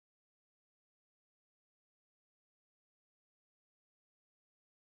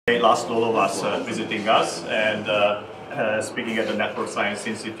László Lovász visiting us and speaking at the Network Science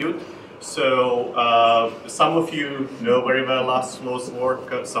Institute. So some of you know very well László's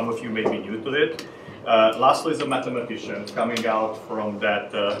work, some of you may be new to it. László is a mathematician coming out from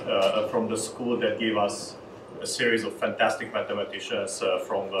from the school that gave us a series of fantastic mathematicians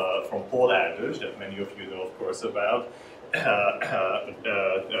from Paul Erdős, that many of you know, of course, about.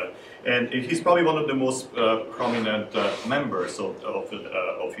 And he's probably one of the most prominent members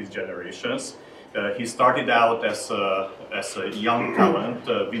of his generations. He started out as a young talent,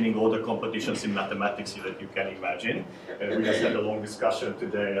 winning all the competitions in mathematics that you can imagine. We just had a long discussion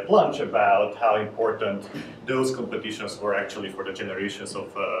today at lunch about how important those competitions were actually for the generations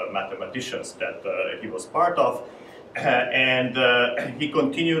of mathematicians that he was part of. And he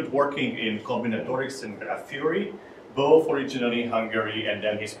continued working in combinatorics and graph theory, both originally in Hungary, and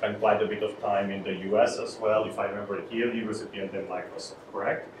then he spent quite a bit of time in the US as well, if I remember, at Yale University and then Microsoft,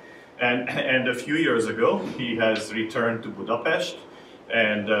 correct? And a few years ago, he has returned to Budapest,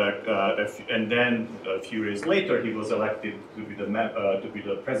 and then a few years later, he was elected to be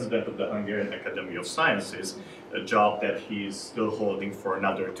the president of the Hungarian Academy of Sciences, a job that he's still holding for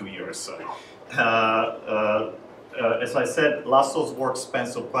another 2 years. As I said, László's work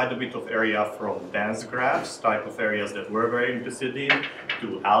spans quite a bit of area from dense graphs, type of areas that we're very interested in,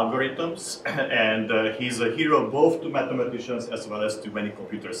 to algorithms, and he's a hero both to mathematicians as well as to many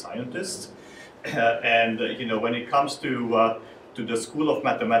computer scientists. You know, when it comes to the school of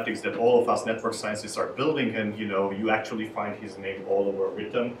mathematics that all of us network scientists are building, and you know, you actually find his name all over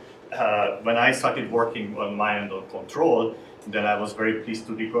written. When I started working on my end on control, then I was very pleased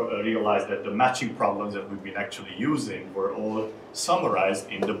to realize that the matching problems that we've been actually using were all summarized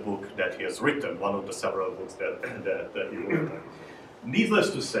in the book that he has written, one of the several books that he wrote.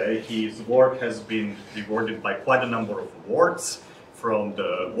 Needless to say, his work has been rewarded by quite a number of awards, from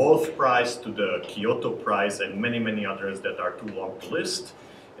the Wolf Prize to the Kyoto Prize and many, many others that are too long to list.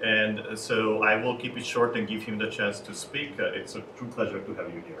 And so I will keep it short and give him the chance to speak. It's a true pleasure to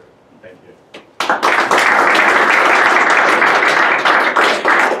have you here. Thank you.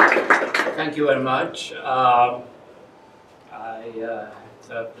 Thank you very much.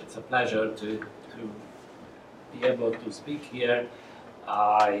 It's a pleasure to be able to speak here.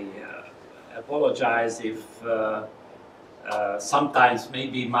 I apologize if sometimes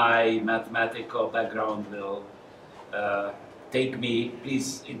maybe my mathematical background will take me.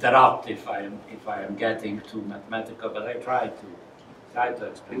 Please interrupt if I am getting too mathematical, but I try to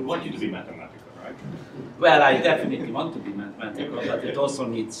explain. We want you to be mathematical, right? Well, I definitely want to be mathematical, but it also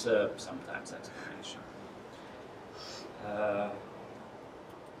needs sometimes explanation.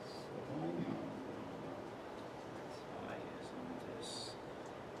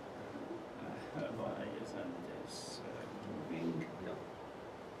 Why isn't this moving? No.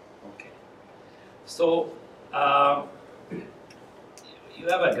 Okay. So you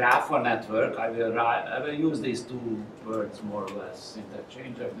have a graph or network. I will use these two words more or less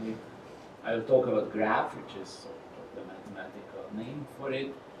interchangeably. I will talk about graph, which is sort of the mathematical name for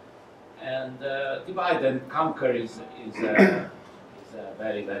it. And divide and conquer is a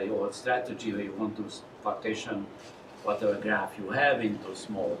very, very old strategy where you want to partition whatever graph you have into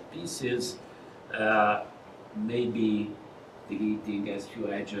small pieces, maybe deleting as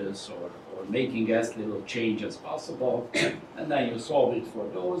few edges or making as little change as possible, and then you solve it for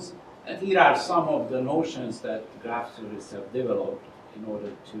those. And here are some of the notions that graph theorists have developed in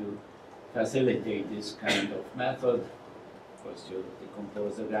order to facilitate this kind of method. First, you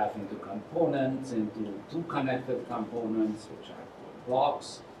decompose the graph into components, into two connected components, which are called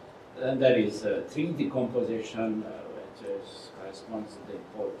blocks. Then there is tree decomposition, which corresponds to the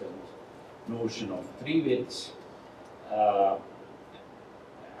important notion of tree widths.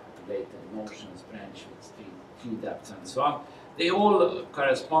 Related notions, branch widths, tree depths, and so on. They all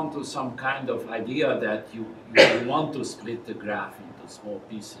correspond to some kind of idea that you want to split the graph into small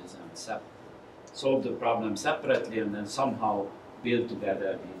pieces and solve the problem separately, and then somehow build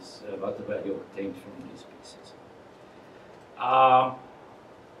together these whatever you obtained from these pieces.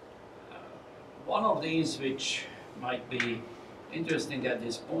 One of these which might be interesting at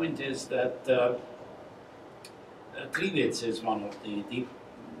this point is that tree widths is one of the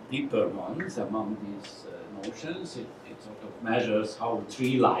deeper ones among these notions. It sort of measures how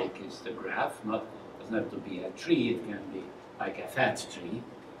tree-like is the graph. Doesn't have to be a tree, it can be like a fat tree.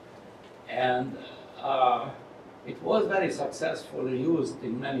 And it was very successfully used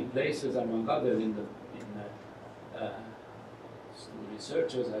in many places, among others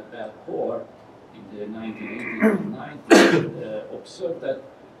researchers at Belcourt in the 1980s and 90s observed that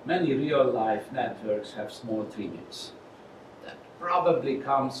many real-life networks have small tree widths. That probably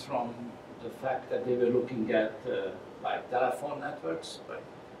comes from the fact that they were looking at like telephone networks, right?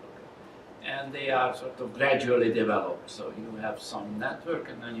 And they are sort of gradually developed. So you have some network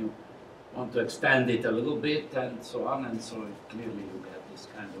and then you want to extend it a little bit and so on, and so clearly you get this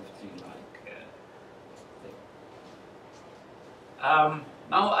kind of tree-like thing.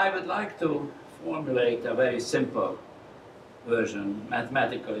 Now I would like to formulate a very simple version,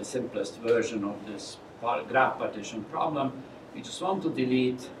 mathematically simplest version of this graph partition problem. We just want to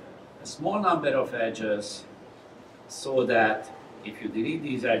delete a small number of edges so that if you delete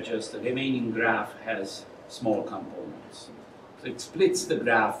these edges, the remaining graph has small components. So it splits the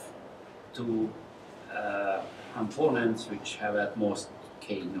graph to components which have at most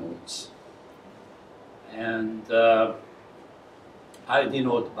k nodes. And I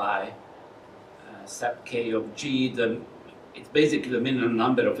denote by sub k of g, it's basically the minimum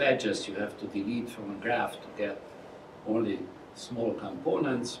number of edges you have to delete from a graph to get only small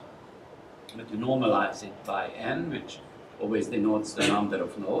components. But you normalize it by n, which always denotes the number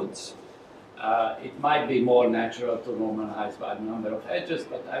of nodes. It might be more natural to normalize by the number of edges,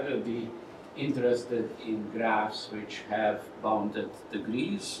 but I will be interested in graphs which have bounded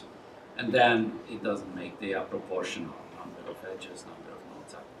degrees, and then it doesn't make, they are proportional. Number of edges, number of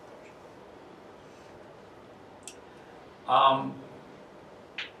nodes are proportional.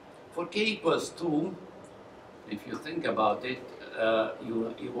 For k equals 2, if you think about it,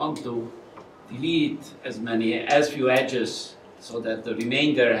 you want to delete as few edges so that the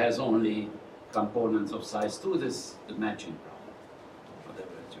remainder has only components of size 2. This is the matching problem. In other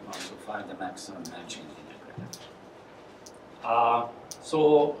words, you want to find the maximum matching in a graph.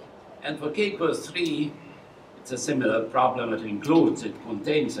 And for k equals 3, it's a similar problem. It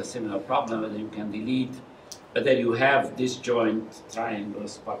contains a similar problem that you can delete, but then you have disjoint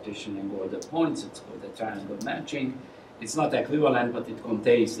triangles partitioning all the points. It's called the triangle matching. It's not equivalent, but it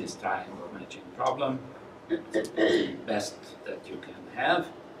contains this triangle matching problem. Best that you can have.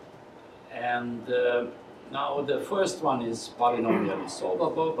 And now the first one is polynomially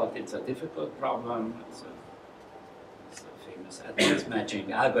solvable, but it's a difficult problem. It's a famous edges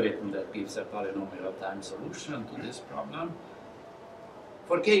matching algorithm that gives a polynomial time solution to this problem.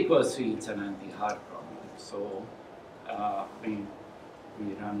 For k equals 3, it's an NP-hard problem. So we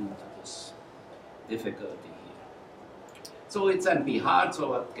run into this difficulty here. So it's NP-hard, so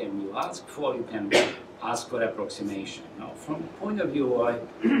what can you ask for? You can ask for approximation. Now, from the point of view of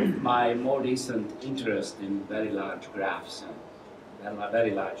my more recent interest in very large graphs and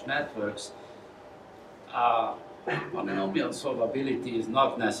very large networks, polynomial solvability is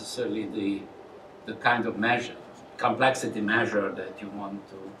not necessarily the kind of complexity measure that you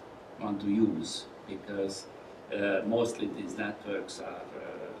want to use, because mostly these networks are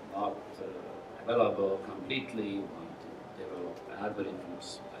not available completely. You want to develop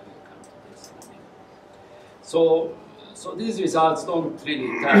algorithms. I will come to this in a minute. So these results don't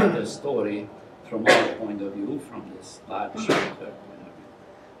really tell the story from our point of view, from this large network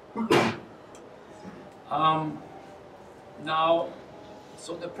point of view. Now,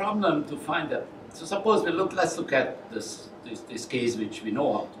 so the problem to find that. So suppose let's look at this case which we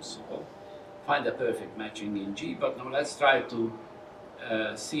know how to solve. Find a perfect matching in G, but now let's try to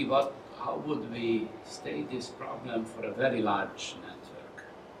see how would we state this problem for a very large network.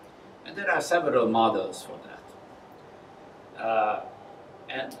 And there are several models for that.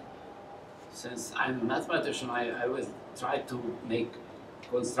 And since I'm a mathematician, I always try to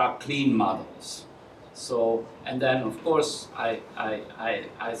construct clean models. So, and then of course I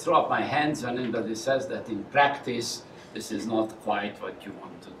throw up my hands when anybody says that in practice this is not quite what you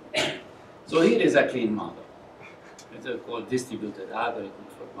want to do. So here is a clean model. It's called distributed algorithm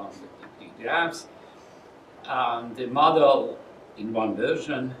for bounded degree graphs. The model in one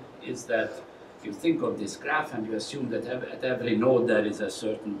version is that you think of this graph and you assume that at every node there is a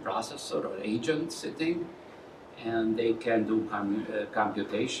certain processor or agent sitting, and they can do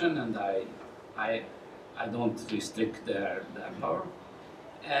computation, and I don't restrict their power,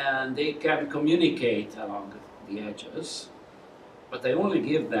 and they can communicate along the edges, but I only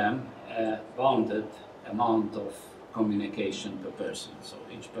give them a bounded amount of communication per person. So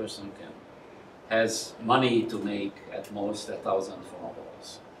each person has money to make at most 1,000 phone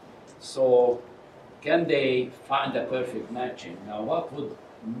calls. So can they find a perfect matching? Now, what would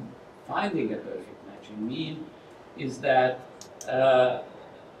finding a perfect matching mean is that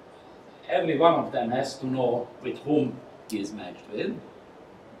every one of them has to know with whom he is matched with,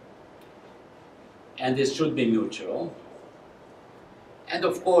 and this should be mutual. And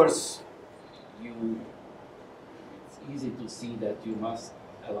of course, it's easy to see that you must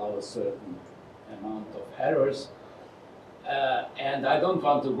allow a certain amount of errors. And I don't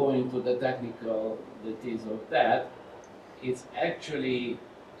want to go into the technical details of that. It's actually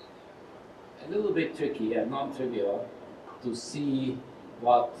a little bit tricky and non-trivial to see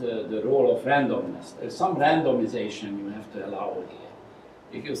what the role of randomness. There's some randomization you have to allow here.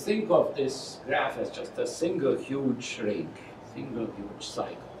 If you think of this graph as just a single huge ring, single huge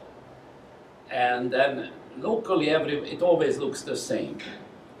cycle, and then locally it always looks the same.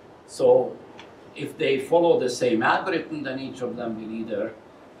 So if they follow the same algorithm, then each of them will either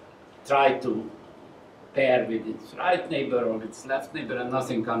try to pair with its right neighbor or its left neighbor, and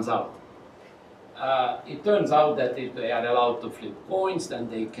nothing comes out. It turns out that if they are allowed to flip coins, then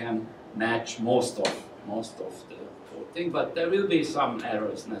they can match most of the whole thing, but there will be some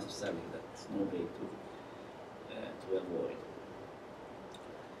errors necessarily. That's no way to avoid.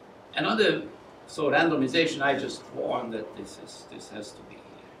 Another, so randomization, I just warned that this has to be here.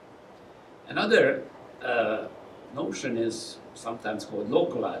 Another notion is sometimes called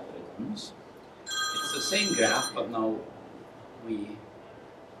local algorithms. It's the same graph, but now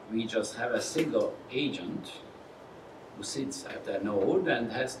we just have a single agent who sits at a node and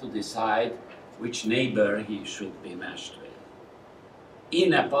has to decide which neighbor he should be matched with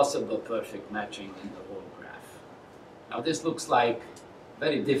in a possible perfect matching in the whole graph. Now this looks like a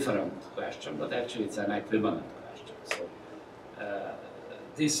very different question, but actually it's an equivalent question. So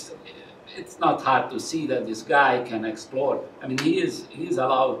it's not hard to see that this guy can explore. I mean, he is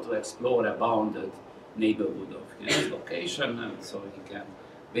allowed to explore a bounded neighborhood of his location, and so he can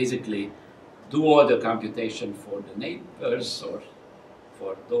basically do all the computation for the neighbors or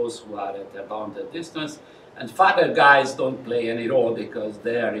for those who are at a bounded distance. And further guys don't play any role because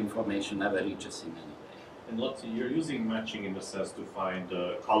their information never reaches him anyway. And let's say you're using matching in the sense to find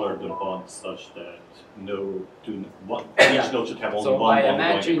color the bond such that each node should have only so one by bond.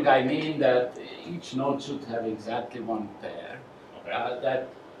 matching, I mean that each node should have exactly one pair. Okay.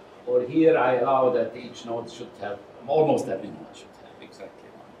 Or here I allow that each node should have, almost every node should have exactly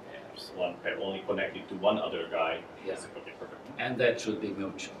one pair. So one pair only connected to one other guy. Yeah. Okay, perfect. And that should be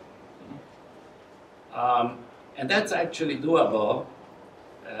mutual. And that's actually doable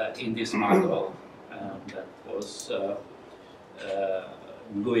in this model. That was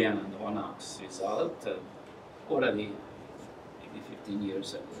Nguyen and Wanak's result already maybe 15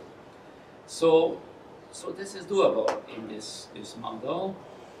 years ago. So this is doable in this model.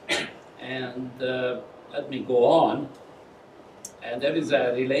 And let me go on. And there is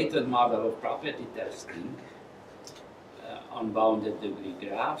a related model of property testing, unbounded degree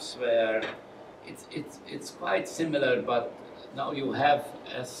graphs, where it's quite similar, but now you have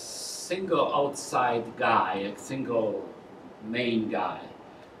a single outside guy, a single main guy,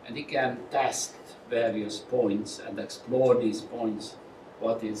 and he can test various points and explore these points,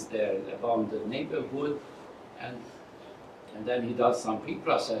 what is their bounded neighborhood, and then he does some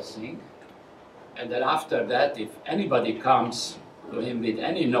pre-processing, and then after that, if anybody comes to him with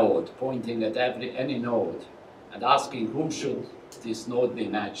any node, pointing at any node, and asking whom should this node be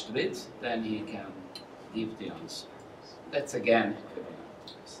matched with, then he can give the answer. That's again equivalent.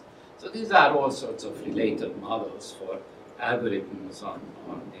 So these are all sorts of related models for algorithms on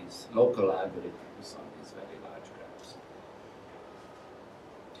these local algorithms on these very large graphs.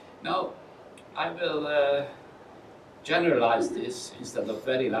 Now, I will generalize this instead of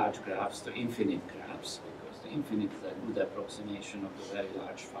very large graphs to infinite graphs, because the infinite is a good approximation of the very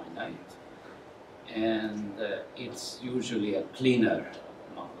large finite. And it's usually a cleaner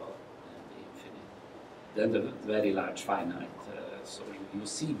model than the infinite, than the very large finite. So you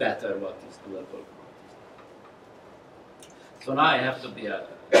see better what is doable. So now I have to be do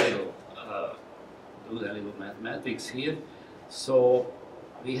a little mathematics here. So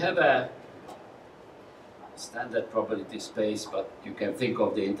we have a standard probability space, but you can think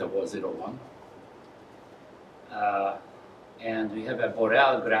of the interval 0, 1. And we have a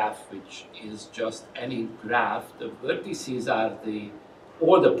Borel graph, which is just any graph. The vertices are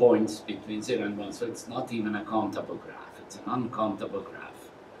all the points between 0 and 1, so it's not even a countable graph. It's an uncountable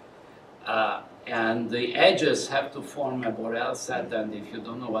graph. And the edges have to form a Borel set, and if you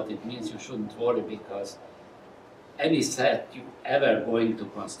don't know what it means, you shouldn't worry, because any set you ever going to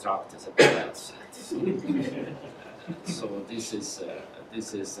construct is a Borel set. So this is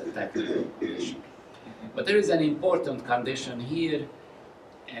a technical condition. But there is an important condition here,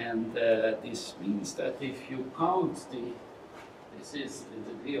 and this means that if you count this is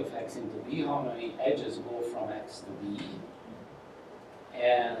the degree of x into b, how many edges go from x to b,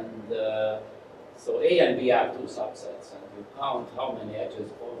 and so a and b are two subsets, and you count how many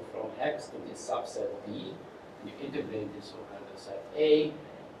edges go from x to this subset b, and you integrate this over the set a,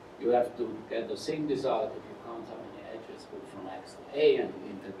 you have to get the same result if you count how many edges go from X to A and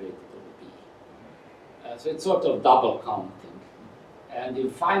you integrate it over B. So it's sort of double counting. And in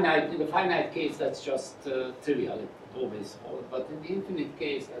the finite case, that's just trivial. It always holds. But in the infinite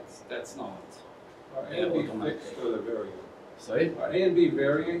case, that's not. Are A and B fixed or the variant? Sorry? Are A and B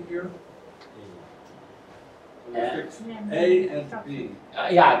variant here? Fixed A and B.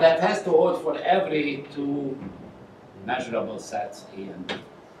 Yeah, that has to hold for every two measurable sets A and B.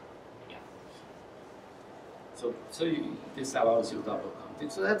 Yeah. So this allows you double counting.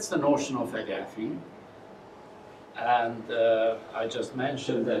 So that's the notion of a graphing. And I just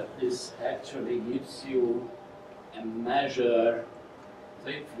mentioned that this actually gives you a measure. So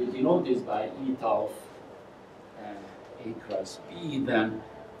if we denote this by eta of A cross B, then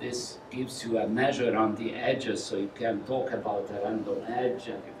this gives you a measure on the edges, so you can talk about a random edge,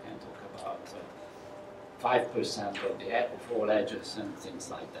 and you can talk about 5% of all edges and things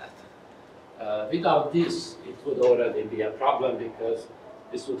like that. Without this, it would already be a problem, because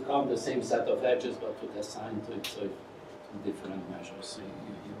this would count the same set of edges, but would assign to it two different measures. So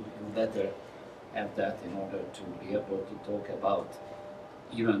you better have that in order to be able to talk about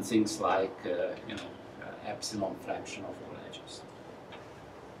even things like epsilon fraction of all edges.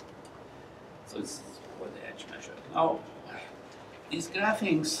 So it's for the edge measure. Now, these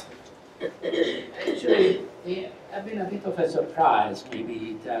graphings, actually, they have been a bit of a surprise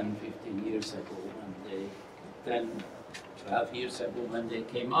maybe 10, 15 years ago, when 10, 12 years ago when they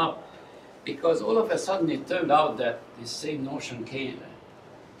came up, because all of a sudden it turned out that this same notion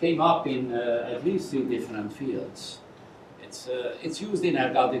came up in at least 3 different fields. It's used in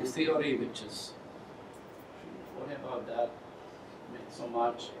ergodic theory, which is, worry about that, not so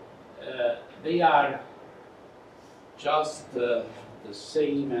much. They are just the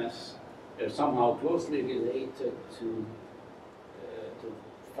same as, they're somehow closely related to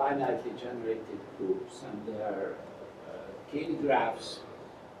finitely generated groups, and they are K graphs,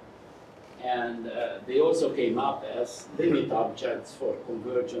 and they also came up as limit objects for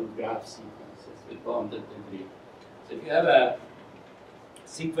convergent graph sequences with bounded degree. So if you have a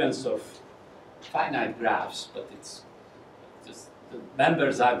sequence of finite graphs, but it's just the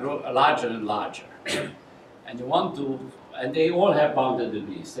members are larger and larger, and you want to, and they all have bounded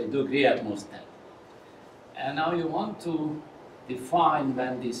degrees. They do agree at most 10. And now you want to define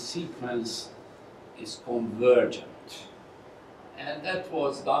when this sequence is convergent. And that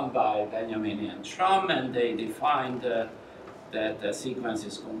was done by Benjamin and Schramm, and they defined that the sequence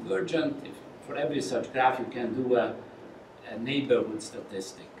is convergent. For every such graph, you can do a neighborhood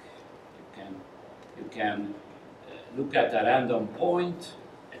statistic. You can look at a random point,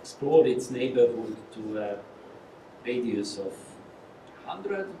 explore its neighborhood to a radius of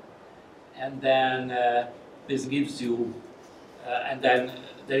 100, and then this gives you, and then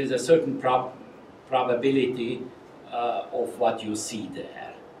there is a certain probability of what you see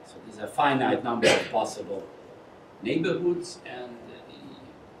there. So there's a finite number of possible neighborhoods, and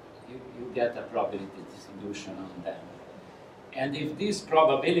you get a probability distribution on them. And if these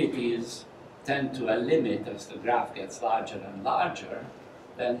probabilities tend to a limit as the graph gets larger and larger,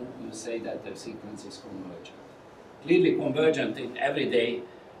 then you say that the sequence is convergent. Clearly convergent in everyday,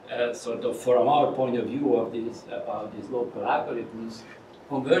 sort of from our point of view of these, about these local algorithms,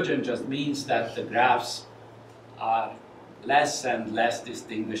 convergent just means that the graphs are less and less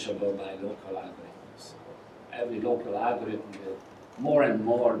distinguishable by local algorithms. So every local algorithm will more and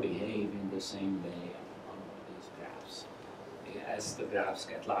more behave in the same way on these graphs as the graphs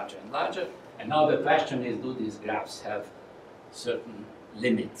get larger and larger. And now the question is, do these graphs have certain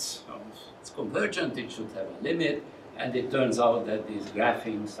limits? It's convergent, it should have a limit, and it turns out that these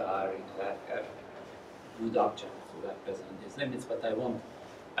graphings are a good object to represent these limits, but I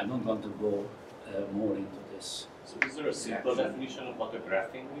don't want to go more into this. So is there a simple definition of what a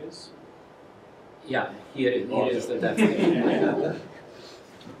graphing is? Yeah, here is the definition.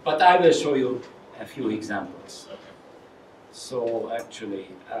 But I will show you a few examples. So actually,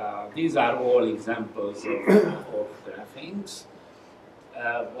 these are all examples of graphings.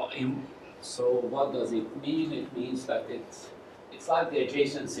 So what does it mean? It means that it's like the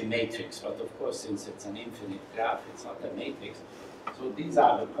adjacency matrix, but of course, since it's an infinite graph, it's not a matrix. So these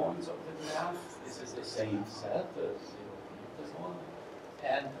are the points of the graph. This is the same set as this one.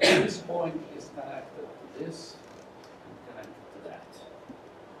 And this point is connected to this and connected to that.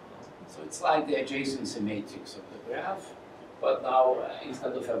 So it's like the adjacency matrix of the graph, but now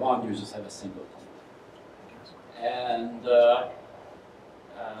instead of a one, you just have a single point. And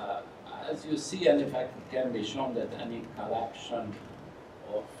as you see, and in fact it can be shown that any collection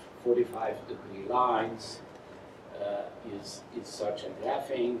of 45-degree lines is such a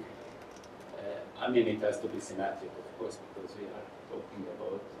graphing. I mean, it has to be symmetric, of course, because we are talking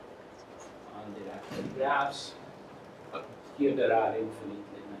about undirected graphs. But here there are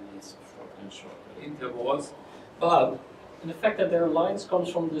infinitely many short and shorter intervals. But And the fact that there are lines comes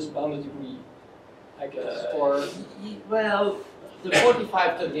from this bounded degree, I guess, or... well, the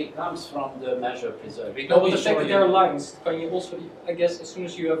 45 degree comes from the measure preserving. No, but the fact that there are lines, can you also, I guess, as soon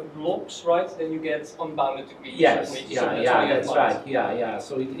as you have blocks, right, then you get unbounded degrees. Yes, certainly. yeah, So yeah, why that's you have right, yeah.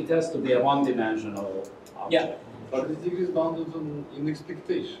 So it has to be a one-dimensional object. Yeah. But this degree is bounded in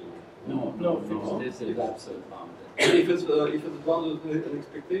expectation. No, this is absolute bounded. If it's bounded in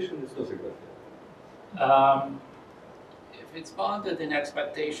expectation, it's not a graph. If it's bounded in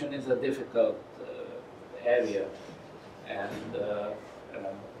expectation, is a difficult area, and don't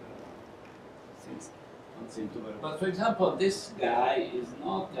seem to work. But for example, this guy is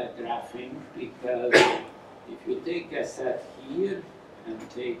not a graphing because if you take a set here and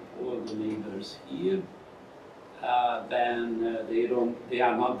take all the neighbors here, then they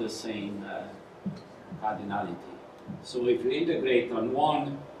are not the same cardinality. So if you integrate on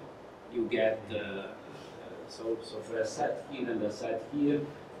one, you get so for a set here and a set here,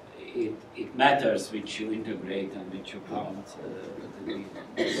 it matters which you integrate and which you count the degree.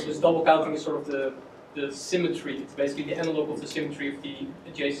 So this double counting is sort of the symmetry. It's basically the analog of the symmetry of the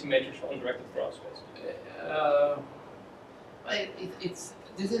adjacent matrix for undirected graphs, basically.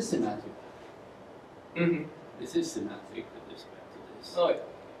 This is symmetric. Mm-hmm. This is symmetric with respect to this. Oh,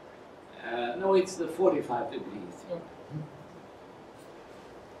 yeah. No, it's the 45 degrees. Oh.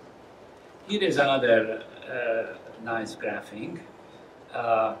 Here is another nice graphing.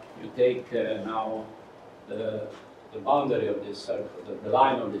 You take now the boundary of this circle, the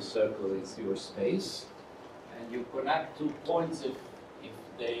line of this circle is your space, and you connect 2 points if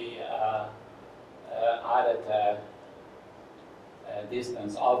they are at a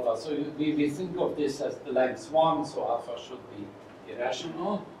distance alpha. So we think of this as the length 1, so alpha should be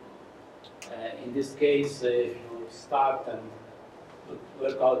irrational. In this case, if you start and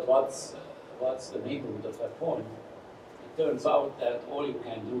work out what's the neighborhood of a point, it turns out that all you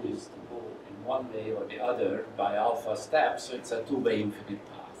can do is to go in one way or the other by alpha steps, so it's a two-way infinite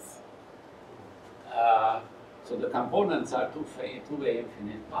path. So the components are two-way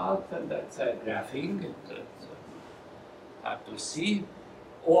infinite path, and that's a graphing that's hard to see.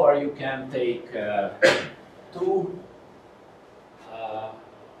 Or you can take two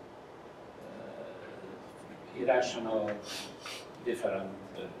irrational, different,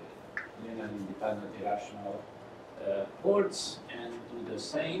 linearly independent irrational chords and do the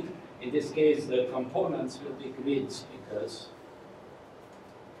same. In this case, the components will be grids because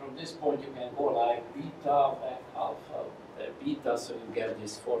from this point you can go like beta, back alpha, beta, so you get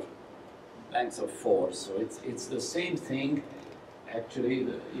this lengths of 4. So it's the same thing. Actually,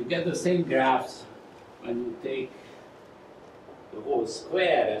 you get the same graphs when you take the whole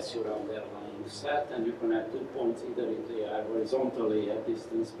square as your underlying set, and you connect 2 points either if they are horizontally at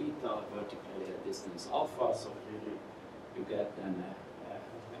distance beta or vertically at distance alpha. So you get then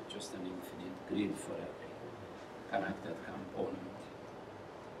just an infinite grid for every connected component.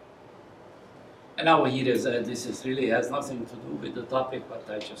 And now here is this is really has nothing to do with the topic, but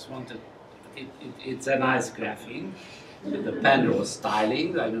I just wanted. It's a nice graphing with the Penrose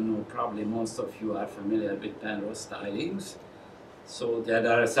styling. I don't know, probably most of you are familiar with Penrose stylings. So there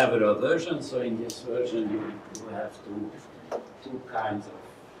are several versions. So in this version, you have two kinds of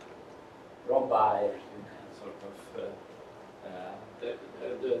rhombi. You can sort of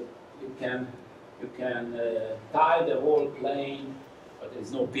you can tile the whole plane, but there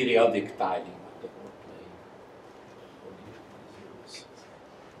is no periodic tiling of the whole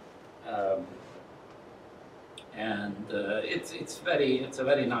plane. And it's a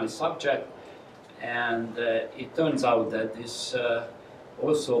very nice subject. And it turns out that this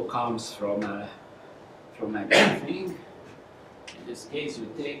also comes from a graphing. In this case, you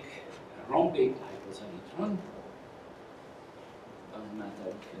take a rhombic icosahedron. Doesn't matter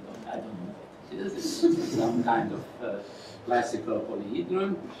if you don't. I don't know what it is. It's some kind of classical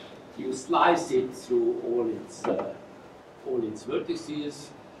polyhedron. You slice it through all its vertices.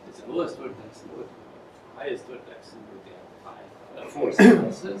 It's the lowest vertex, the highest vertex, and you get 4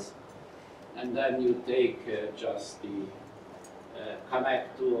 slices. And then you take just the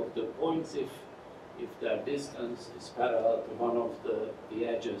connect 2 of the points if their distance is parallel to one of the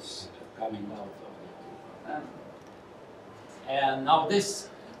edges coming out of the 2. And now this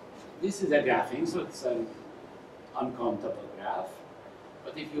is a graphing, so it's an uncountable graph.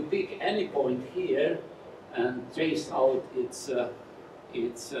 But if you pick any point here and trace out its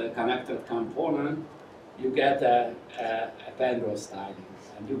connected component, you get a Penrose tiling.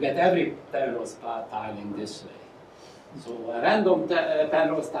 And you get every Penrose tiling this way. So a random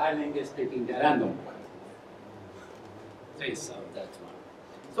Penrose tiling is picking a random one. Trace of that one.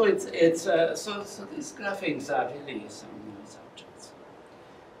 So so these graphings are really some subjects.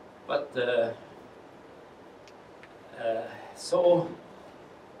 But so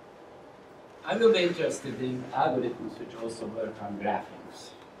I will be interested in algorithms which also work on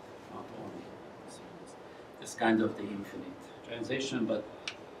graphings, not only this kind of the infinite transition, but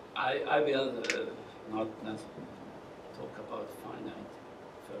I will not talk about finite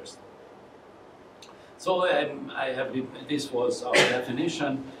first. So I have this was our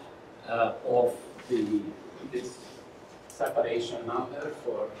definition of this separation number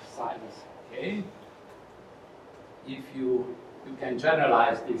for sinus k. If you can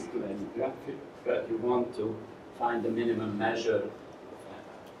generalize this to any graphic, but you want to find the minimum measure.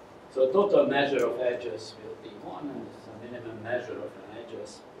 So total measure of edges will be 1, and this is a minimum measure of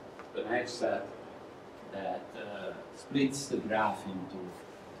an edge set that splits the graph into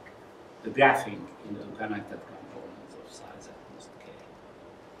the graphing into connected components of size at least k.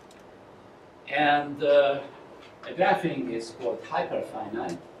 And a graphing is called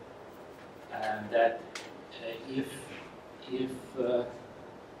hyperfinite, and that if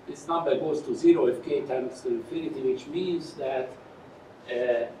this number goes to 0 if k tends to infinity, which means that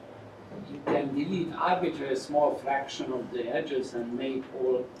you can delete arbitrary small fraction of the edges and make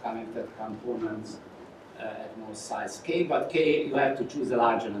all connected components at most size k, but k, you have to choose a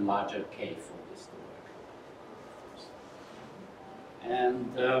larger and larger k for this to work.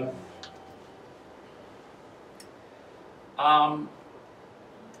 And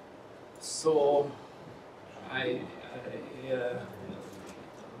so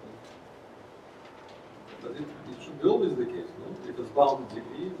but it should be always the case, no? Because bounded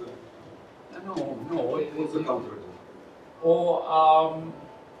degree, no. What's the counter? Or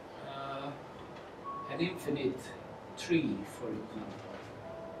an infinite tree, for example,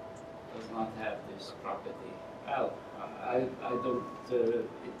 does not have this property. Well, I don't.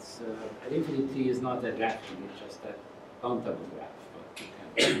 It's an infinite tree is not a graphing; it's just a countable graph.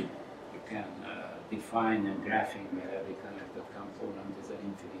 But you can define a graphing where every connected component is an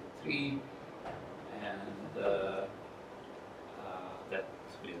infinite tree, and that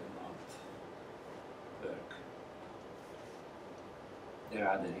will not work. There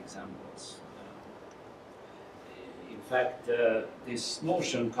are other examples. In fact, this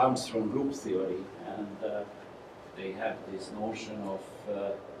notion comes from group theory, and they have this notion of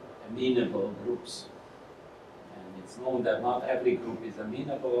amenable groups. And it's known that not every group is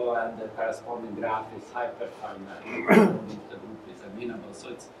amenable, and the corresponding graph is hyperfinite. The group is amenable.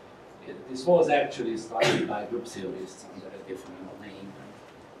 So this was actually studied by group theorists under a different name, and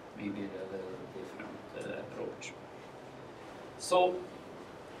maybe a little different approach. So,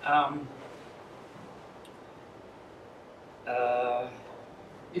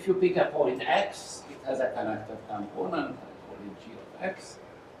 if you pick a point x, it has a connected component, I call it g of x.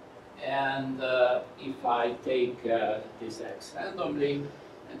 And if I take this x randomly,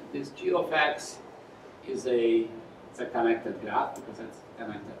 and this g of x is it's a connected graph because it's a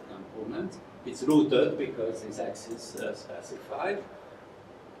connected component. It's rooted because this x is specified.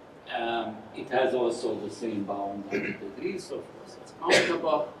 It has also the same bound 100 degrees, so of course it's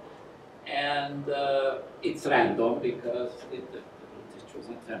countable. And it's random because it was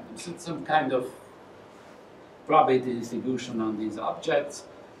not random. So it's some kind of probability distribution on these objects.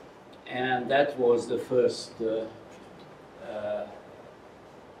 And that was the first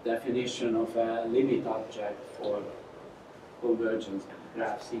definition of a limit object for convergence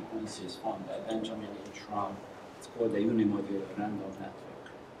graph sequences found by Benjamin and Schramm. It's called a unimodular random network.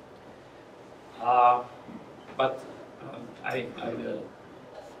 But I will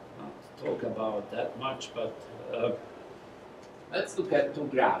not talk about that much, but let's look at two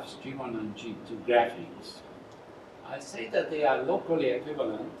graphs, G1 and G2 graphings. I say that they are locally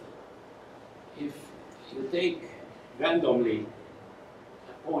equivalent if you take randomly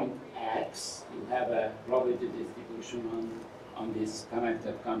a point x, you have a probability distribution on this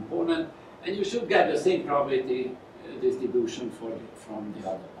connected component, and you should get the same probability distribution from the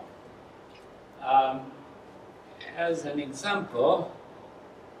other one. As an example,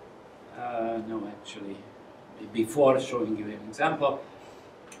 no, actually, before showing you an example,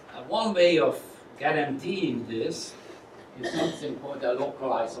 one way of guaranteeing this is something called a local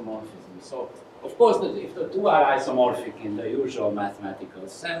isomorphism. So, of course, if the two are isomorphic in the usual mathematical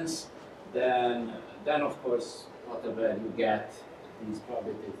sense, then of course, whatever you get, these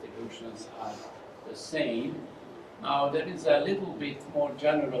probability distributions are the same. Now, there is a little bit more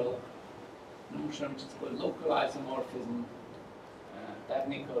general notion which is called local isomorphism.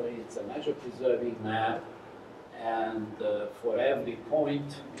 Technically, it's a measure-preserving map, and for every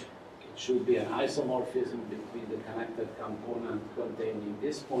point, it should be an isomorphism between the connected component containing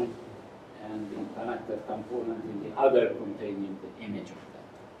this point and the connected component in the other containing the image of that.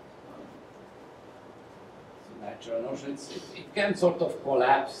 So natural notion. It can sort of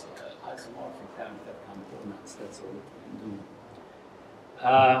collapse isomorphic connected components. That's all it can do.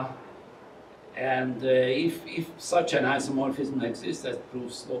 And if such an isomorphism exists, that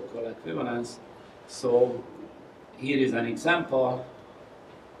proves local equivalence. So here is an example.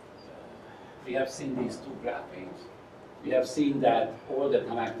 We have seen these two graphings. We have seen that all the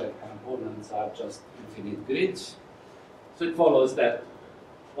connected components are just infinite grids. So it follows that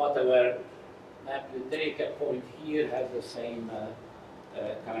whatever map you take, a point here has the same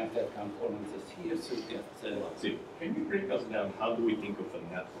connected components as here. So you get. Can you break us down? How do we think of a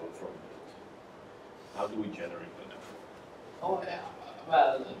network from that? How do we generate the network? Oh, yeah.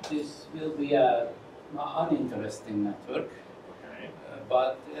 Well, this will be an uninteresting network. Okay.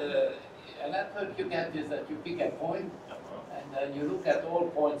 But a network you get is that you pick a point, and then you look at all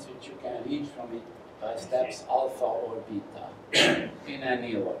points which you can reach from it by steps alpha or beta in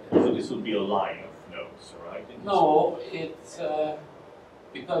any order. So this would be a line of nodes, right? No, it's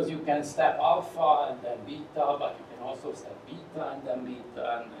because you can step alpha and then beta, but you can also step beta and then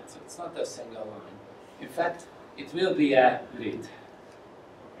beta, and it's not a single line. In fact, it will be a grid,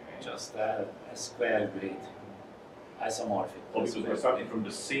 just a square grid, isomorphic. Oh, because we're starting from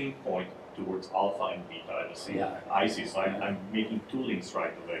the same point towards alpha and beta at the same time. I see, so I'm making two links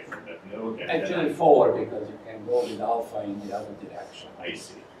right away from that node. And actually four, because you can go with alpha in the other direction. I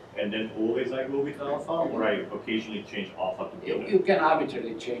see. And then always I go with alpha, or I occasionally change alpha to beta? You can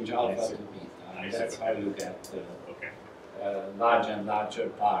arbitrarily change alpha to beta. That's how you get larger and larger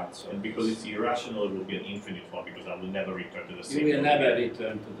parts. And because it's irrational, it will be an infinite one, because I will never return to the same point. You will never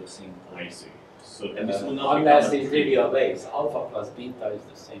return to the same point. I see. So, and this will not unless in trivial ways. Alpha plus beta is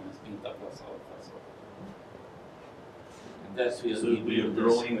the same as beta plus alpha. So, and that's will so it will be a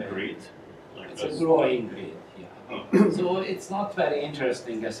growing grid? Like it's a growing grid, yeah. So it's not very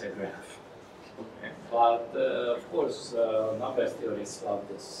interesting as a graph. Okay. But of course, numbers theorists love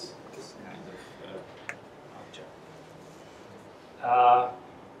this kind of object.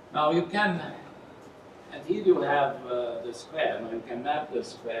 Now you can, and here you have the square. Now you can map the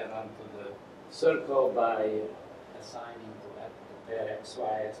square onto the circle by assigning to that the pair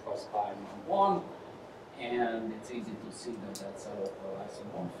xy, x plus pi 1, and it's easy to see that that's a local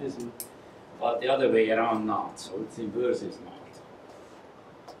isomorphism, but the other way around not, so its inverse is not.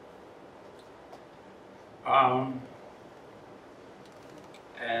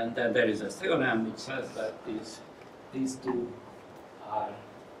 And then there is a theorem which says that these two are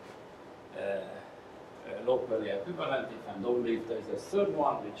locally equivalent if and only if there is a third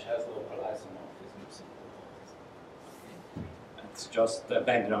one which has local isomorphism. Okay. That's just the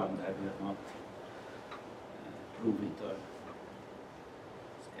background. I will not prove it or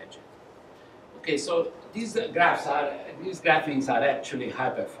sketch it. Okay, so these graphings are actually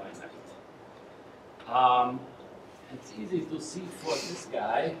hyperfinite. It's easy to see for this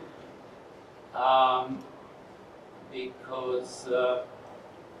guy because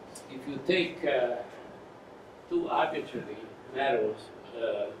if you take two arbitrary narrow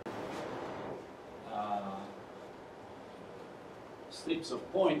strips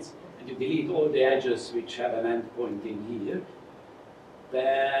of points and you delete all the edges which have an endpoint in here,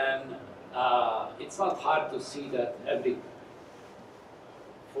 then it's not hard to see that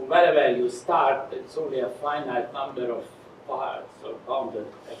from wherever you start, it's only a finite number of parts, or bounded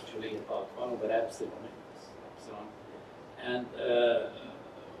actually about 1 over epsilon. And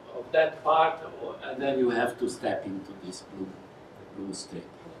of that part, and then you have to step into this blue strip.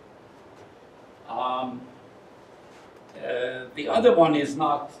 The other one is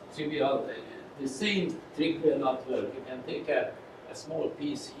not trivial. The same trick will not work. You can take a small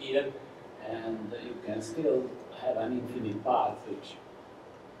piece here, and you can still have an infinite path which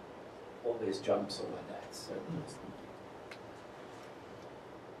always jumps over that. So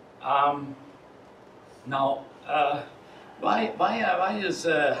now, why is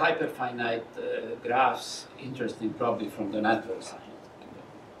hyperfinite graphs interesting? Probably from the network side.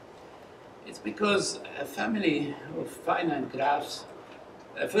 It's because a family of finite graphs.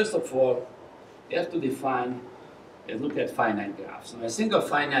 First of all, you have to define and look at finite graphs. Now, a single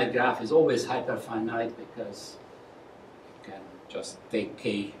finite graph is always hyperfinite because you can just take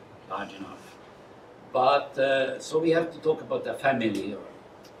k large enough. But so we have to talk about a family or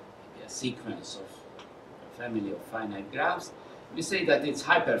maybe a sequence of a family of finite graphs. we say that it's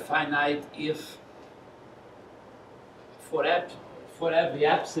hyperfinite if for every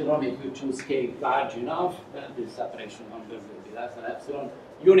epsilon, if you choose k large enough, then the separation number will be less than epsilon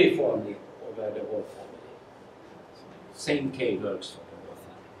uniformly over the whole family. So same k works for the whole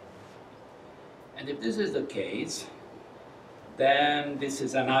family. And if this is the case, then this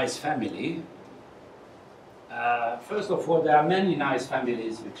is a nice family. First of all, there are many nice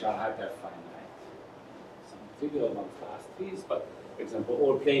families which are hyperfinite. Some trivial ones, class 3s, but for example,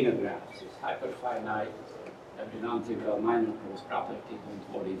 all planar graphs is hyperfinite. Every non-trivial minor close property, don't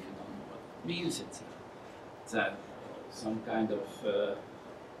worry if you don't know what it means. It's some kind of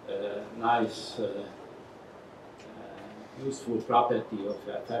nice, useful property of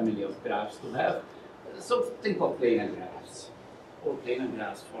a family of graphs to have. So think of planar graphs. All planar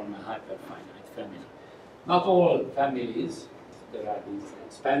graphs form a hyperfinite family. Not all families. There are these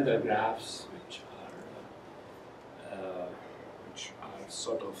expander graphs which are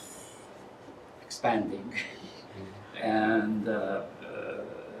sort of expanding, and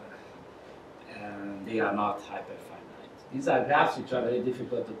they are not hyperfinite. These are graphs which are very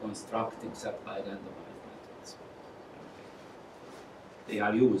difficult to construct except by randomized methods. They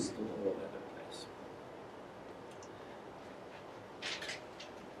are used all over the place.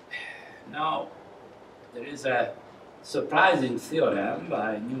 Now, there is a surprising theorem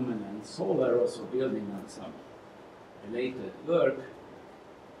by Newman and Solar, also building on some related work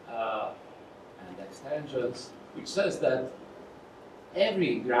and extensions, which says that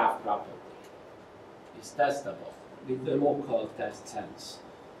every graph property is testable with the local test sense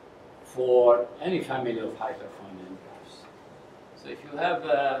for any family of hyperfinite graphs. So if you have,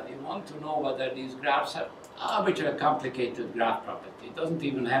 you want to know whether these graphs have arbitrarily complicated graph property, it doesn't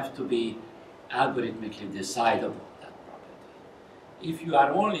even have to be algorithmically decidable, that property. If you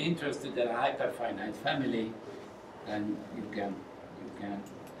are only interested in a hyperfinite family, then you can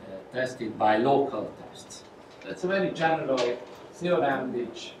test it by local tests. That's a very general theorem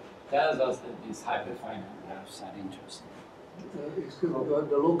which tells us that these hyperfinite graphs are interesting. Excuse me,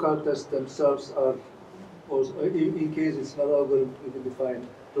 the local tests themselves are also, in case it's not algorithmically defined,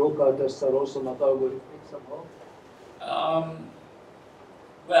 the local tests are also not algorithmic somehow?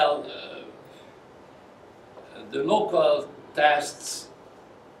 The local tests,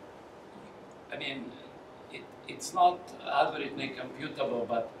 I mean, it's not algorithmic computable,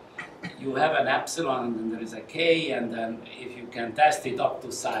 but you have an epsilon and then there is a k, and then if you can test it up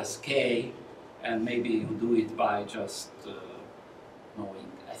to size k, and maybe you do it by just knowing.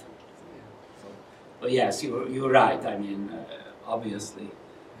 But yes, you're right. I mean, obviously,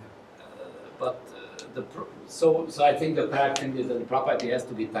 so I think the correct thing is that the property has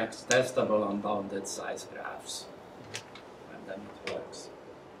to be testable on bounded size graphs, and then it works.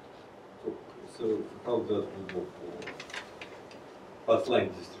 So how does it work for path-line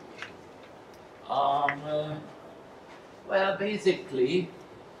distribution? Well, basically,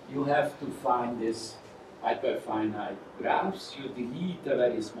 you have to find this hyperfinite graphs. You delete a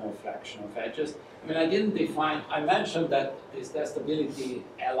very small fraction of edges. I mean, I didn't define, I mentioned that this testability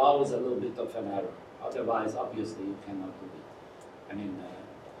allows a little bit of an error. Otherwise, obviously, you cannot do it. I mean,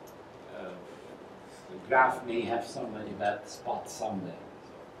 the graph may have some very bad spot somewhere.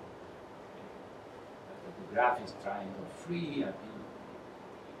 So, the graph is triangle free. I mean,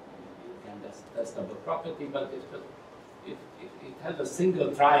 you can testable property, but if it has a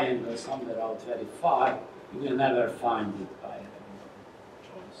single triangle somewhere out very far, you will never find it by having a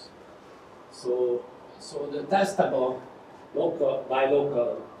choice. So the testable by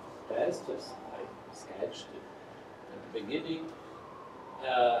local test, as I sketched at the beginning,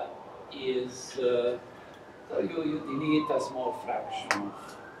 is so you delete a small fraction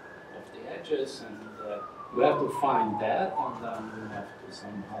of the edges, and you have to find that, and then you have to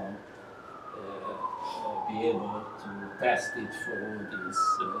somehow be able to test it for all these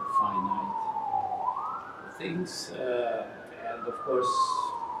finite things, and of course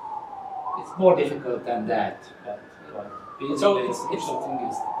it's more difficult than that, but So the essential thing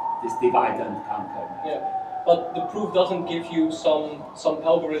is this divide and conquer. Yeah, but the proof doesn't give you some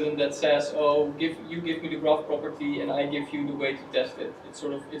algorithm that says, oh, you give me the graph property and I give you the way to test it.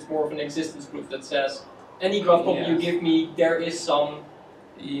 It's more of an existence proof that says any graph property you give me, there is some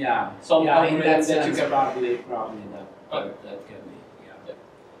algorithm in that that you can probably that can be. Yeah.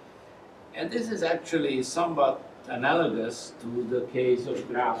 And this is actually somewhat analogous to the case of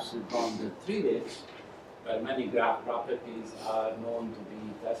graphs with bounded trilets, where many graph properties are known to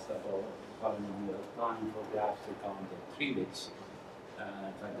be testable polynomial time for graphs with bounded trilets.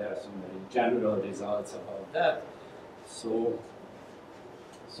 In fact, there are some very general results about that. So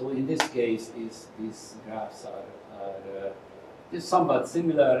in this case, these graphs are is somewhat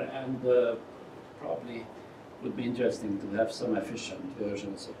similar, and probably would be interesting to have some efficient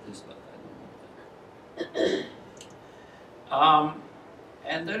versions of this, but I don't know that.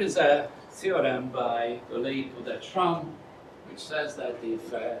 And there is a theorem by Decomposition, which says that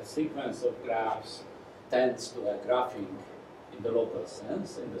if a sequence of graphs tends to a graphing in the local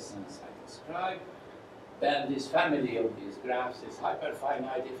sense, in the sense I described, then this family of these graphs is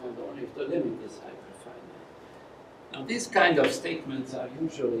hyperfinite if and only if the limit is hyperfinite. Now, these kind of statements are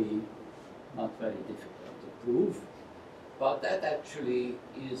usually not very difficult to prove, but that actually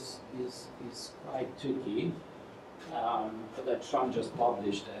is quite tricky. That Schramm just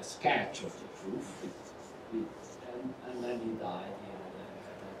published a sketch of the proof, and then he died. He had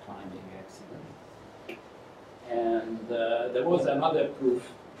a climbing accident. And there was another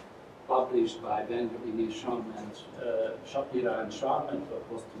proof published by Benjamin Schramm and Shapira and Schramm, and a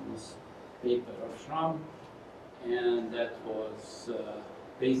posthumous paper of Schramm, and that was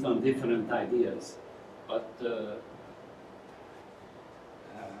based on different ideas. But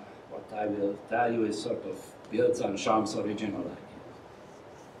what I will tell you is sort of builds on Schramm's original idea.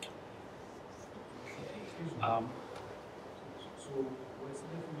 Okay. So, what's the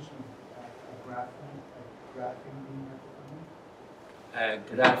definition of graphing being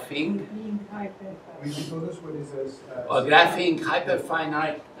hyperfinite? Graphing. Being hyperfinite. Will you told us what it says? Graphing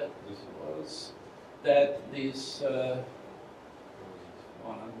hyperfinite. That was that this.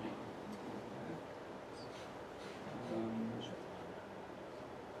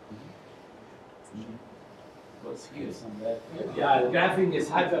 Was here somewhere. Yeah, graphing is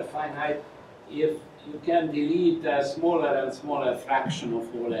hyperfinite if you can delete a smaller and smaller fraction of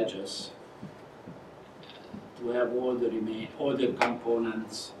all edges to have all the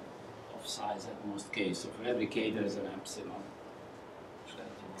components of size at most k. So for every k there is an epsilon, which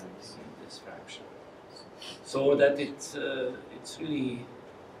that you can see this fraction. So that it's really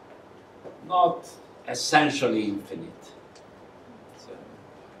not essentially infinite.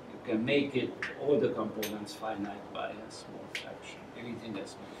 You can make it all the components finite by a small fraction, anything a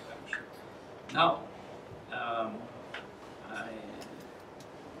small fraction. Now, I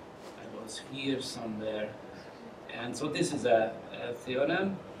was here somewhere, and so this is a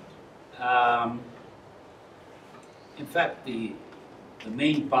theorem. In fact, the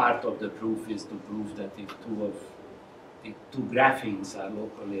main part of the proof is to prove that if two graphings are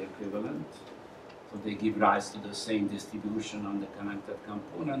locally equivalent, so they give rise to the same distribution on the connected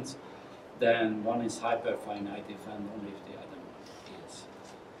components, then one is hyperfinite if and only if the other one is.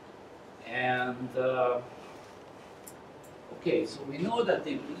 And okay, so we know that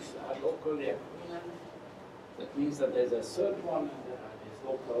if these are locally equivalent, that means that there's a third one and there are these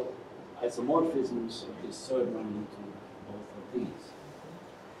local isomorphisms of this third one into both of these.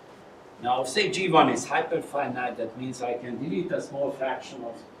 Now, say G1 is hyperfinite, that means I can delete a small fraction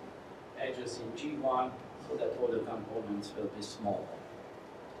of edges in G1 so that all the components will be small.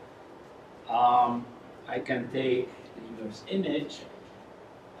 I can take the inverse image,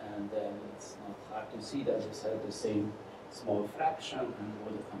 and then it's not hard to see that this has the same small fraction and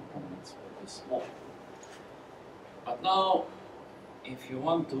all the components will be small. But now, if you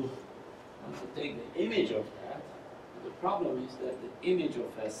want to take the image of that, the problem is that the image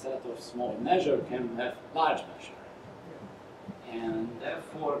of a set of small measure can have large measure. And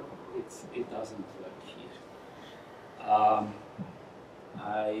therefore, it doesn't work here.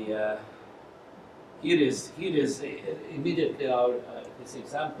 Here is immediately this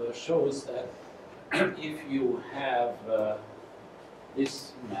example shows that if you have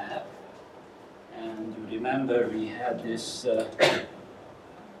this map, and you remember we had this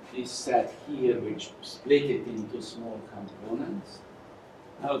this set here which split it into small components.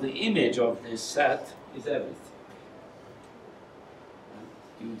 Now the image of this set is everything.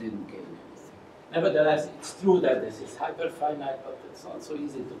 You didn't gain anything. Nevertheless, it's true that this is hyperfinite, but it's not so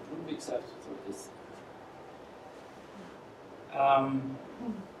easy to prove except for this.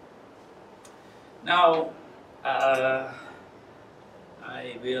 Now,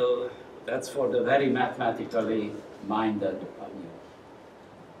 I will, that's for the very mathematically minded of you.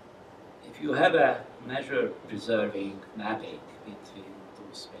 If you have a measure preserving mapping between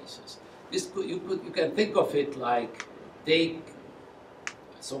two spaces, you can think of it like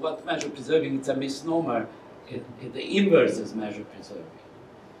so what measure preserving, it's a misnomer. The inverse is measure preserving.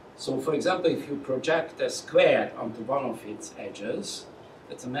 So for example, if you project a square onto one of its edges,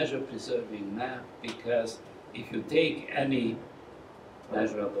 that's a measure preserving map, because if you take any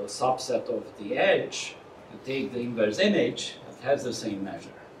measurable subset of the edge, you take the inverse image, it has the same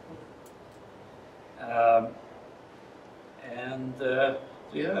measure. So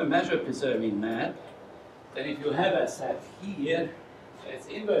you have a measure preserving map, then if you have a set here, its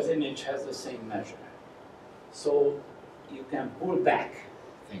inverse image has the same measure. So you can pull back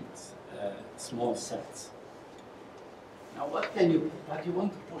things, small sets. Now what you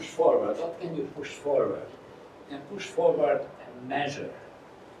want to push forward? What can you push forward? You can push forward a measure,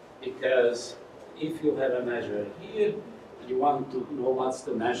 because if you have a measure here, and you want to know what's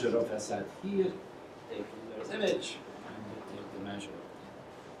the measure of a set here, take the inverse image, and you take the measure.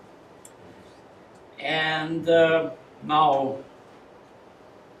 And now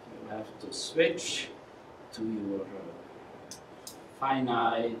you have to switch to your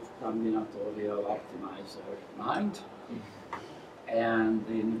finite combinatorial optimizer mind. And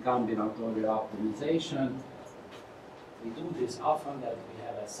in combinatorial optimization, we do this often that we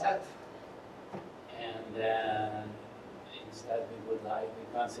have a set, and then instead we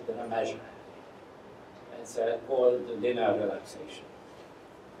consider a measure. It's called linear relaxation.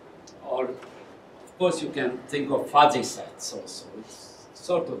 Or, of course, you can think of fuzzy sets also. It's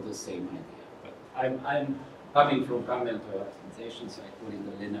sort of the same idea. But I'm coming from combinatorial optimization, so I call it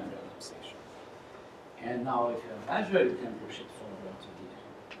the linear relaxation. And now if you have a measure, you can push it forward to here.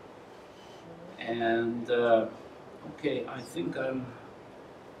 And okay, I think I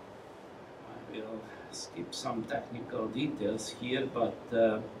will skip some technical details here, but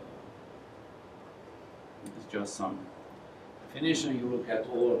it's just some definition. You look at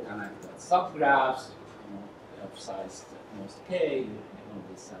all connected subgraphs, you have size at most k, you know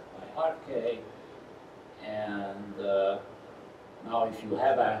this set by rk, and now if you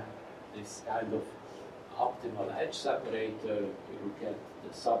have this kind of optimal edge separator, you look at the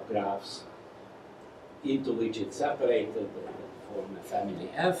subgraphs into which it's separated, that form a family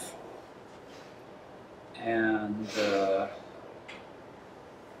F, and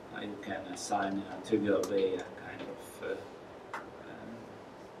now you can assign in a trivial way a kind of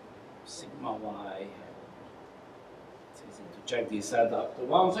sigma y. It's easy to check this add up to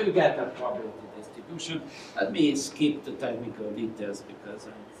 1, so you get a probability distribution. Let me skip the technical details because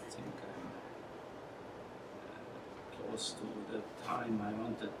I think I'm close to the time I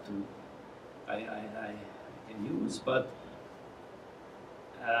wanted to, I can use, but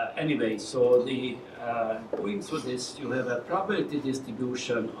anyway, so the going through this, you have a probability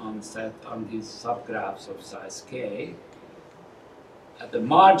distribution on these subgraphs of size k. The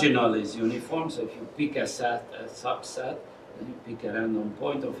marginal is uniform, so if you pick a set, a subset, and you pick a random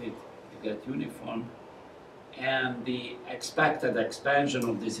point of it, you get uniform. And the expected expansion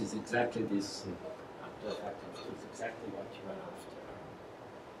of this is exactly this. It's exactly what you are after.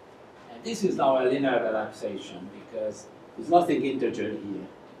 And this is now a linear relaxation because there's nothing integer here.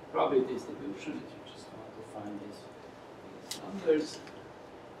 Probability distribution, you just want to find these numbers.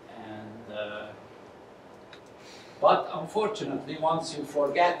 And but unfortunately, once you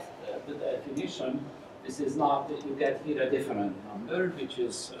forget the definition, this is not, you get here a different number, which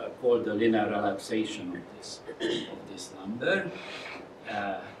is called the linear relaxation of this number,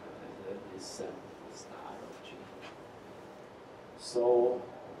 this star of G. So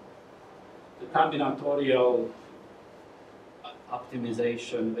the combinatorial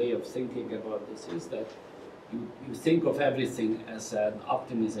optimization way of thinking about this is that you think of everything as an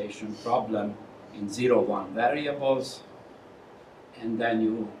optimization problem in 0, 1 variables, and then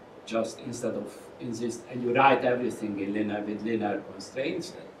you just, instead of insist, and you write everything in linear with linear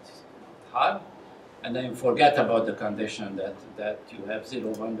constraints, that's not hard, and then you forget about the condition that you have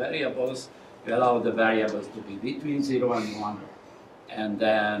 0, 1 variables, you allow the variables to be between 0 and 1, and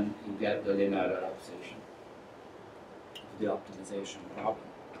then you get the linear relaxation of the optimization problem.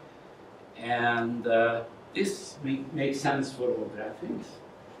 And this makes sense for all graphings,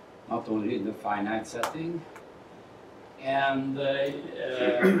 not only in the finite setting. And the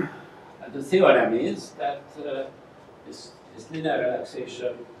theorem is that this linear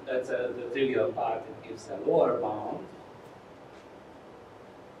relaxation, that's the trivial part, it gives a lower bound,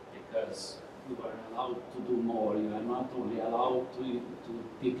 because you are allowed to do more. You are not only allowed to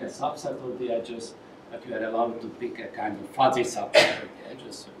pick a subset of the edges, but you are allowed to pick a kind of fuzzy subset of the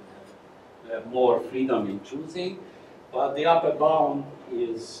edges, so you have more freedom in choosing. But the upper bound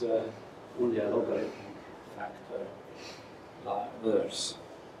is only a logarithmic factor worse.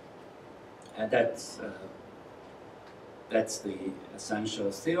 And that's the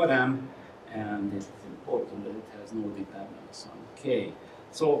essential theorem, and it's important that it has no dependence on k.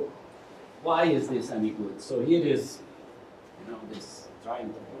 So why is this any good? So here is, this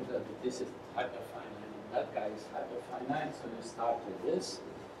trying to prove that this is hyperfinite, and that guy is hyperfinite, so you start with this,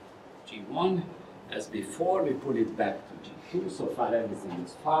 G1. As before, we pull it back to G2, so far everything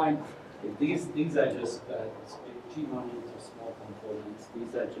is fine. If these are just split G1 into small components,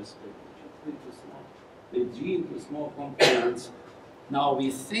 these are just split G2 into small with G into small components. Now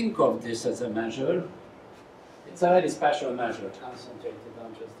we think of this as a measure. It's a very special measure, concentrated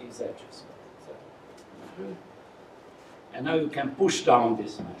on just these edges. It's a measure. And now you can push down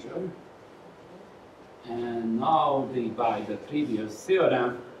this measure. And now, by the previous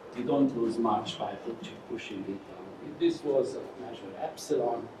theorem, we don't lose much by pushing it down. If this was a measure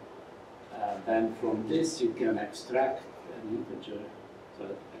epsilon, then from this you can extract an integer, so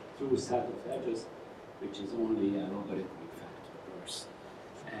a true set of edges, which is only a logarithmic factor first.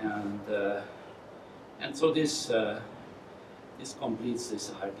 And so this completes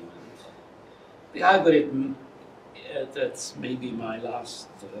this argument. The algorithm, that's maybe my last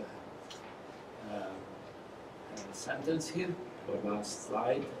sentence here, or last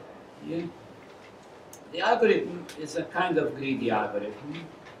slide here. The algorithm is a kind of greedy algorithm.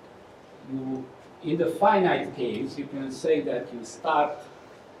 In the finite case, you can say that you start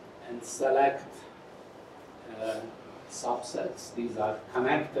and select subsets. These are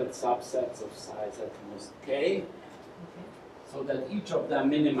connected subsets of size at most k, so that each of them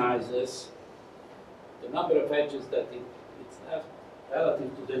minimizes the number of edges that it's left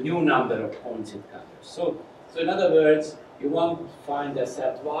relative to the new number of points it covers. So in other words, you want to find a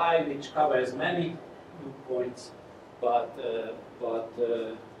set Y which covers many new points, but the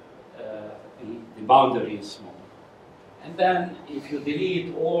boundary is small. And then if you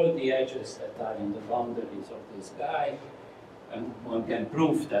delete all the edges that are in the boundaries of this guy, and one can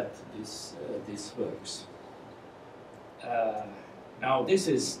prove that this works. Now this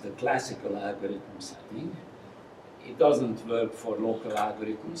is the classical algorithm setting. It doesn't work for local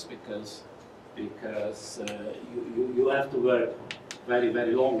algorithms because you have to work very,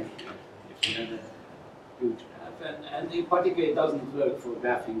 very long if you have a huge graph. And in particular, it doesn't work for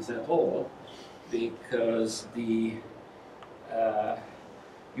graphings at all because you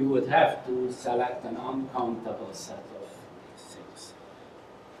would have to select an uncountable set of these things.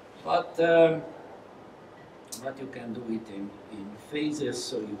 But you can do it in phases,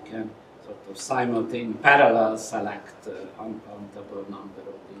 so you can sort of simultaneously parallel select uncountable number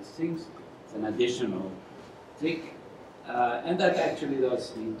of these things. It's an additional trick, and that actually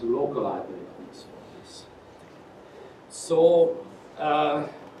does lead to local algorithms for this. So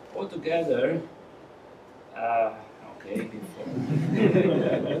altogether, okay,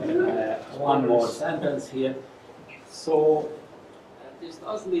 one more sentence here. So this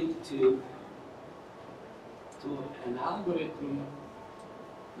does lead to an algorithm,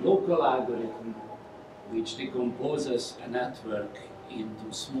 local algorithm, which decomposes a network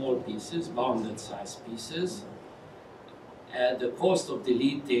into small pieces, bounded size pieces, at the cost of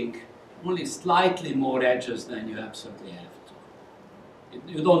deleting only slightly more edges than you absolutely have to.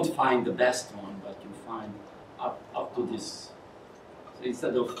 You don't find the best one, but you find up to this. So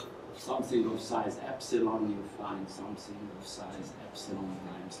instead of something of size epsilon, you find something of size epsilon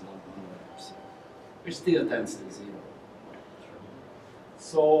times log 1 over epsilon, which still tends to 0.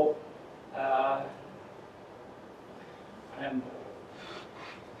 So I am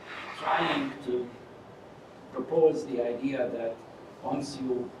trying to propose the idea that once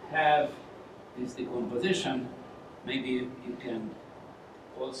you have this decomposition, maybe you can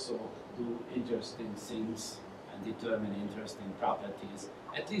also do interesting things and determine interesting properties,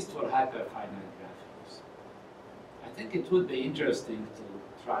 at least for hyperfinite graphings. I think it would be interesting to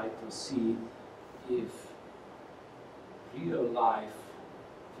try to see if real-life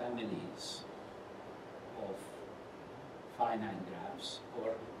families of finite graphs,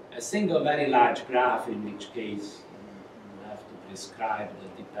 or a single very large graph, in which case you have to prescribe the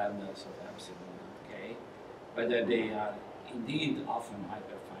dependence of epsilon and k, whether they are indeed often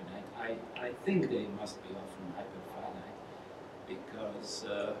hyperfinite. I think they must be often hyperfinite because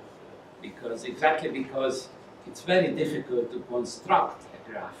it's very difficult to construct a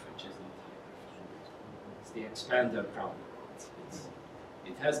graph which is not hyperfinite. It's the expander problem.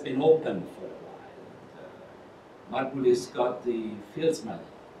 It has been open for a while. Margulis got the Fields medal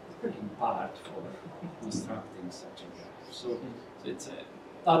in part for constructing such a graph. So it's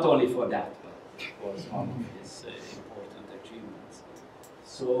not only for that, but it was one of his important achievements.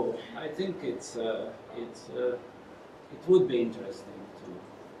 So I think it would be interesting to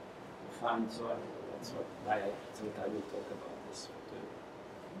find. So that's what I thought I would talk about this too.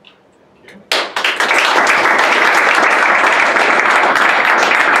 Thank you.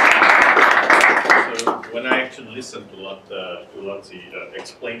 When I actually listen to Lotzi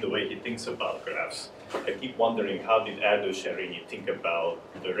explain the way he thinks about graphs, I keep wondering how did Erdo Sherini think about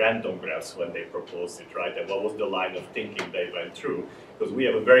the random graphs when they proposed it, right? And what was the line of thinking they went through? Because we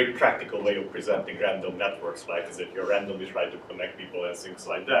have a very practical way of presenting random networks, right? Is that you're randomly trying to connect people and things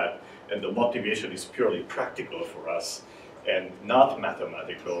like that. And the motivation is purely practical for us and not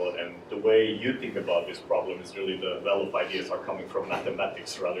mathematical. And the way you think about this problem is really the well of ideas are coming from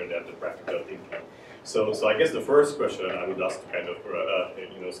mathematics rather than the practical thinking. So I guess the first question I would ask to kind of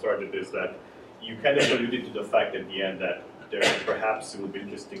start it is that you kind of alluded to the fact at the end that there perhaps it would be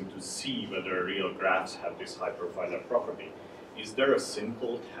interesting to see whether real graphs have this hyperfinite property. Is there a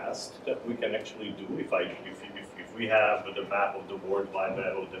simple test that we can actually do if we have the map of the World Wide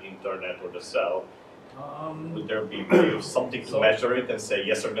Web or the internet or the cell? Would there be a way of something to measure it and say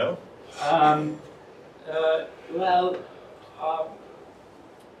yes or no?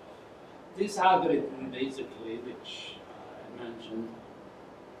 This algorithm basically, which I mentioned,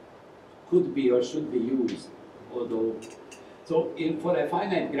 could be or should be used, although, for a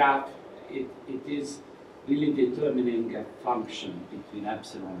finite graph, it is really determining a function between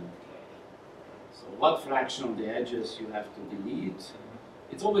epsilon and k. So what fraction of the edges you have to delete?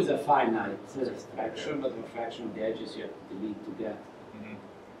 It's always a finite fraction, but the fraction of the edges you have to delete to get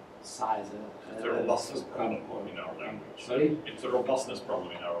size. It's a robustness problem in our language. Sorry? It's a robustness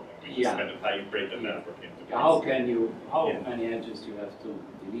problem in our language. Yeah. It's kind of how you break the network into How many edges you have to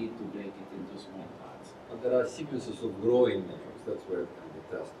delete to break it into small parts? And there are sequences of growing networks, that's where it can be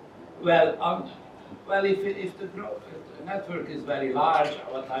tested. Well, if the network is very large,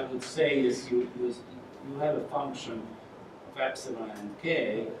 what I would say is you have a function of epsilon and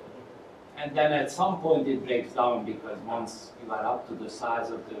k, and then at some point it breaks down because once you are up to the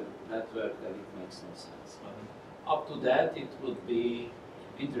size of the network, then it makes no sense. But up to that, it would be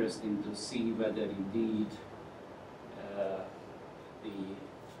interesting to see whether indeed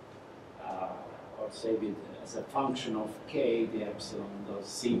or say as a function of k, the epsilon does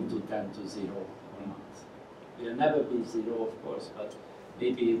seem to tend to 0 or not. It will never be 0, of course, but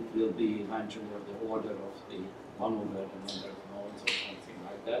maybe it will be eventually of the order of the 1 over the number of nodes or something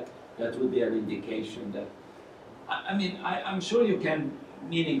like that. That would be an indication that, I'm sure you can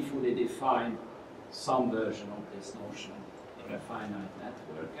meaningfully define some version of this notion in a finite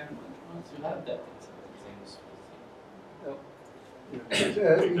network, and once you have that, it's a useful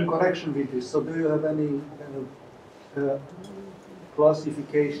thing. In connection with this, so do you have any kind of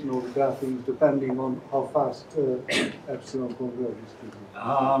classification of graphing depending on how fast epsilon converges to the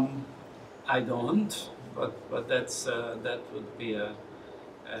I don't, but that would be a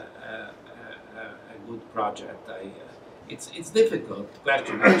good project. It's difficult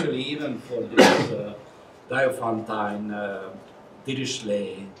question actually, even for this Diophantine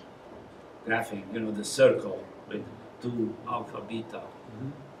Dirichlet graphing, the circle with 2 alpha beta.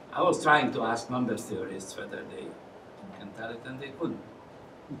 I was trying to ask number theorists whether they can tell it, and they couldn't.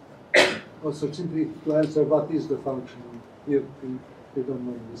 Also, simply to answer what is the function, you don't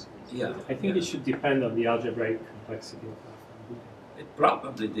know in this case. Yeah, I think it should depend on the algebraic complexity of that. it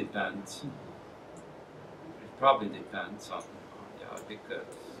probably depends. It probably depends on because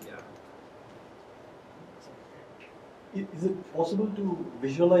Is it possible to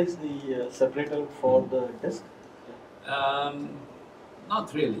visualize the separator for the disk? Not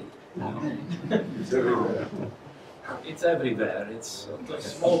really. No. It's everywhere. It's everywhere. It's the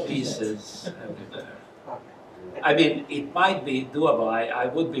small pieces everywhere. I mean, it might be doable. I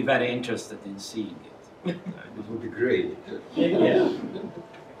would be very interested in seeing it. It would be great. Yeah.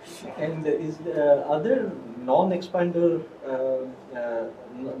 And are there non-expander,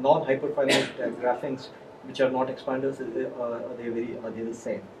 non-hyperfinite graphings which are not expanders? Are they the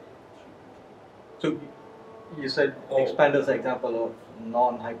same? So you said expanders are example of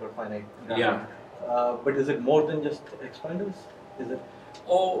non-hyperfinite graphing. Yeah. But is it more than just expanders? Is it?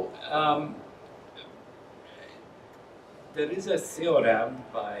 There is a theorem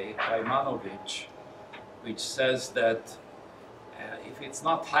by Manovich which says that if it's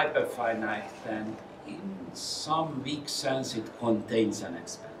not hyperfinite, then in some weak sense it contains an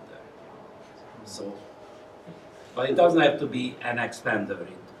expander. So, but it doesn't have to be an expander.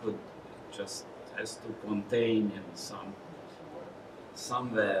 It just has to contain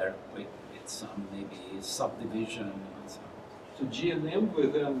somewhere with some maybe subdivision and so on. So G and M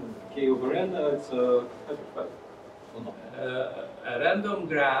with K over N, it's hyperfinite. A random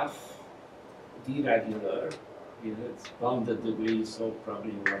graph, deregular, it's bounded degree, so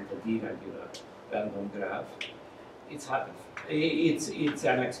probably you want a deregular random graph. It's an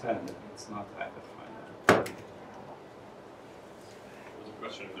expander. It's not hyperfinite. There's a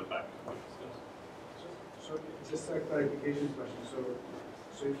question in the back. So just a clarification question.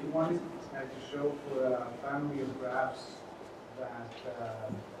 So if you wanted to show for a family of graphs that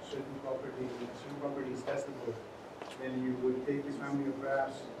certain property is testable, then you would take this family of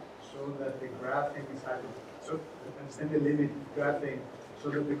graphs so that the graphing is so understand the limit graphing, so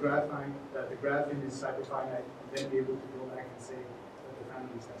that the graphing is hyperfinite, and then be able to go back and say that the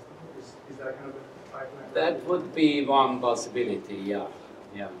family is testable. Is that kind of a pipeline? That would be one possibility, yeah.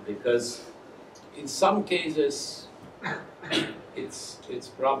 Yeah, because in some cases it's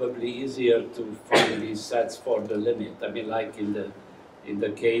probably easier to find these sets for the limit. I mean, like in the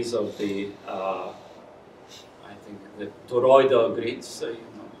case of the I think the toroidal grids,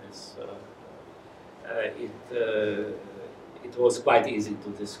 it was quite easy to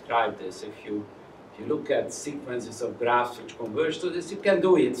describe this. If you look at sequences of graphs which converge to this, you can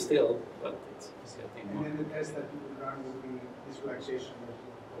do it still, but it's getting more. And then the test that you would run would be this relaxation that you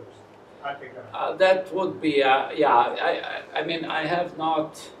proposed. That would be, yeah. I mean, I have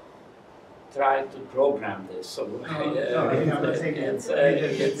not tried to program this, so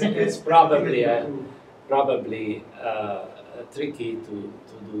it's probably tricky to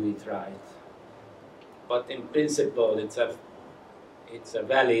do it right. But in principle, it's a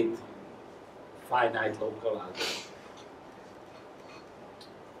valid finite local algorithm.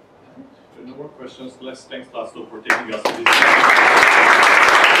 No more questions. Thanks, László, for taking us to this.